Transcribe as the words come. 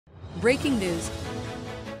Breaking news.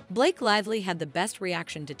 Blake Lively had the best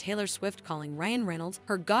reaction to Taylor Swift calling Ryan Reynolds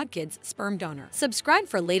her Godkids sperm donor. Subscribe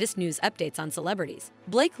for latest news updates on celebrities.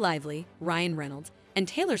 Blake Lively, Ryan Reynolds, and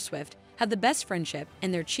Taylor Swift had the best friendship,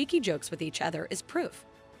 and their cheeky jokes with each other is proof.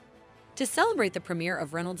 To celebrate the premiere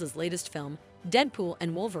of Reynolds' latest film, Deadpool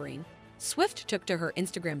and Wolverine, Swift took to her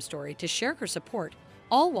Instagram story to share her support,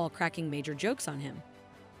 all while cracking major jokes on him.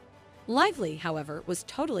 Lively, however, was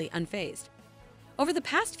totally unfazed. Over the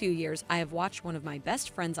past few years, I have watched one of my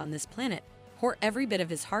best friends on this planet pour every bit of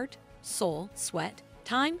his heart, soul, sweat,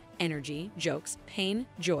 time, energy, jokes, pain,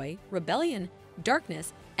 joy, rebellion,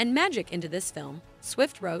 darkness, and magic into this film,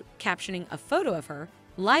 Swift wrote, captioning a photo of her,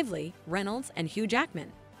 Lively, Reynolds, and Hugh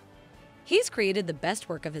Jackman. He's created the best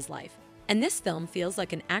work of his life, and this film feels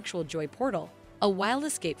like an actual joy portal, a wild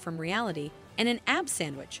escape from reality, and an abs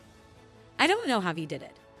sandwich. I don't know how he did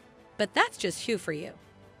it, but that's just Hugh for you.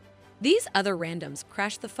 These other randoms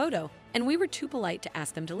crashed the photo, and we were too polite to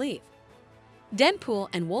ask them to leave. Deadpool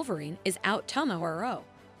and Wolverine is out tomorrow.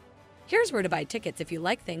 Here's where to buy tickets if you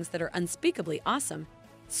like things that are unspeakably awesome,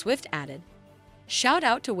 Swift added. Shout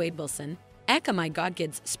out to 𝗥𝗲𝗹𝘁𝗀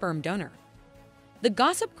𝐿 sperm donor. The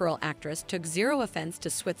Gossip Girl actress took zero offense to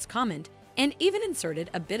Swift's comment and even inserted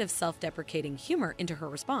a bit of self-deprecating humor into her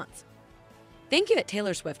response. Thank you at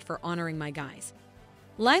Taylor Swift for honoring my guys.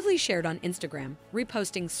 Lively shared on Instagram,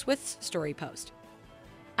 reposting Swift's story post.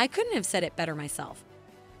 I couldn't have said it better myself,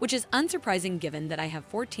 which is unsurprising given that I have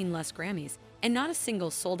 14 less Grammys and not a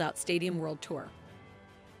single sold-out stadium world tour.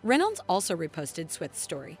 Reynolds also reposted Swift's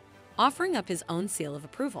story, offering up his own seal of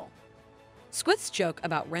approval. Swift's joke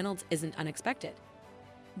about Reynolds isn't unexpected.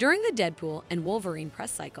 During the Deadpool and Wolverine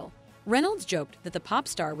press cycle, Reynolds joked that the pop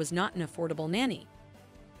star was not an affordable nanny.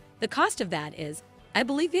 The cost of that is, I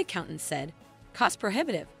believe the accountant said, cost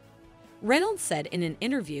prohibitive, Reynolds said in an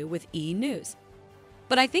interview with E! News.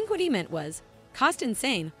 But I think what he meant was, cost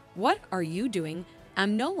insane, what are you doing?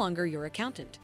 I'm no longer your accountant.